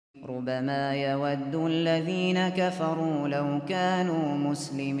ربما يود الذين كفروا لو كانوا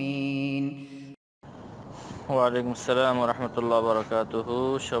مسلمين ওয়ালাইকুম আসসালাম ওয়া রাহমাতুল্লাহি ওয়া বারাকাতুহু।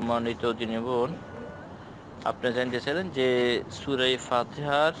 সম্মানিত দিনী বোন, আপনি জানতেছিলেন যে সূরা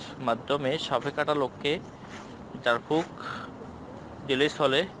ফাতিহার মাধ্যমে সাপে কাটা লোককে ঝাড়ফুঁক দিলেই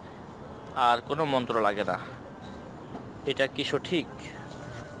চলে, আর কোনো মন্ত্র লাগে না। এটা কি সঠিক?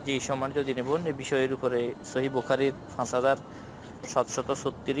 জি সম্মানিত দিনী বোন, এই বিষয়ের উপরে সহিহ বুখারীর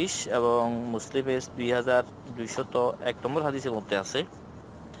 5736 এবং মুসলিমের 2201 নম্বর হাদিসের মধ্যে আছে।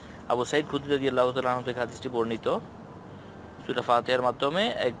 আবু সাঈদ খুদরী রাদিয়াল্লাহু তাআলা আনহু থেকে হাদিসটি বর্ণিত। সূরা ফাতিহার মাধ্যমে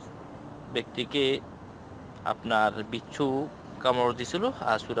এক ব্যক্তিকে আপনার বিচ্ছু কামড় দিছিল,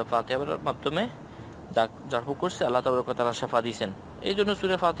 আর সূরা ফাতিহার মাধ্যমে ঝাড়ফুঁক করছে, আল্লাহ তাআলা শিফা দিয়েছেন। এই জন্য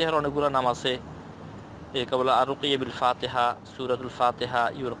সূরা ফাতিহার অনেকগুলো নাম আছে। একে বলা আরুকিয়া বিল ফাতিহা, সূরাতুল ফাতিহা,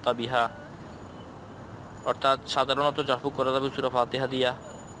 ইউরকা বিহা, অর্থাৎ সাধারণত ঝাড়ফুঁক করা যাবে সূরা ফাতিহা দিয়া।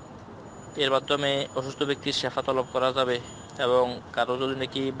 এর মাধ্যমে অসুস্থ ব্যক্তির শেফা তলব করা যাবে, এবং কারো যদি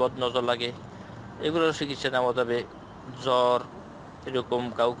নাকি বদনজর লাগে এগুলোর চিকিৎসা নেওয়া যাবে। জ্বর, এরকম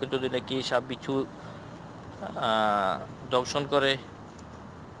কাউকে যদি নাকি সাপ বিচ্ছু দংশন করে,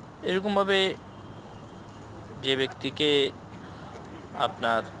 এরকমভাবে যে ব্যক্তিকে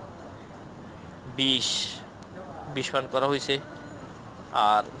আপনার বিষ পান করা হয়েছে,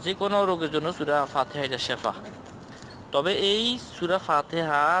 আর যে কোনো রোগের জন্য সূরা ফাতিহা এটা শেফা। তবে এই সূরা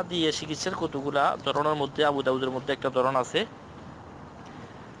ফাতিহা দিয়ে চিকিৎসার কতগুলা ধরনের মধ্যে আবু দাউদের মধ্যে একটা ধরন আছে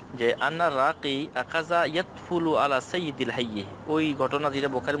যে আন্নার রাকি আকাজা ইয়াতফুলু আলা সাইয়্যিদিল হাইয়্যি। ওই ঘটনা যেটা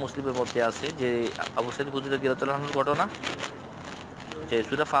বুখারী মুসলিমের মধ্যে আছে, যে আবু সাঈদ খুদরী রাদিয়াল্লাহু আনহুর ঘটনা, যে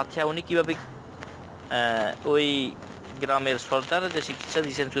সূরা ফাতিহা উনি কিভাবে ওই গ্রামের সর্দার যে চিকিৎসা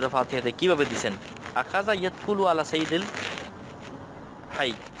দিয়েছেন সূরা ফাতিহাতে কিভাবে দিয়েছেন। আকাজা ইয়াতফুলু আলা সাইয়্যিদিল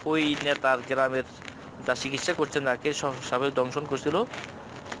হাই, ওই নেতার গ্রামের যা চিকিৎসা করছেন, তাকে সাপে দংশন করছিল,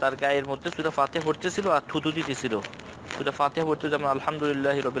 তার গায়ের মধ্যে সূরা ফাতিহা পড়তেছিল আর থুতু দিতেছিল। সূরা ফাতিহা পড়তে যেমন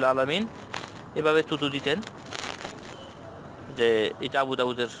আলহামদুলিল্লাহি রাব্বিল আলামিন এভাবে থুতু দিতেন। যে এটা আবু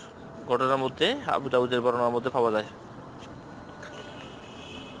দাউদের ঘটনার মধ্যে, আবু দাউদের বর্ণনার মধ্যে পাওয়া যায়।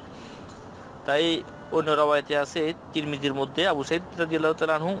 তাই অন্য রাওয়ায়াতে আছে তিরমিজির মধ্যে আবু সাঈদ রাদিয়াল্লাহু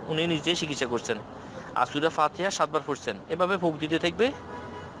তাআলা আনহু উনি নিজে চিকিৎসা করছেন, আর সূরা ফাতিহা 7 বার পড়ছেন। এভাবে ফুঁক দিতে থাকবে,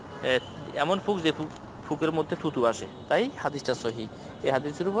 এমন ফুঁক যে ফুঁকের মধ্যে থুতু আসে। তাই হাদিসটা সহিহ। এই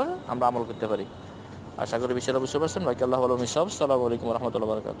হাদিসের উপর আমরা আমল করতে পারি। আশা করি বিষয়টা বুঝতে পারছেন। বাকি আল্লাহ আলম সব। আসসালামু আলাইকুম ওয়া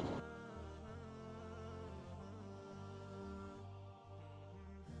রাহমাতুল্লাহি ওয়া বারাকাতুহু।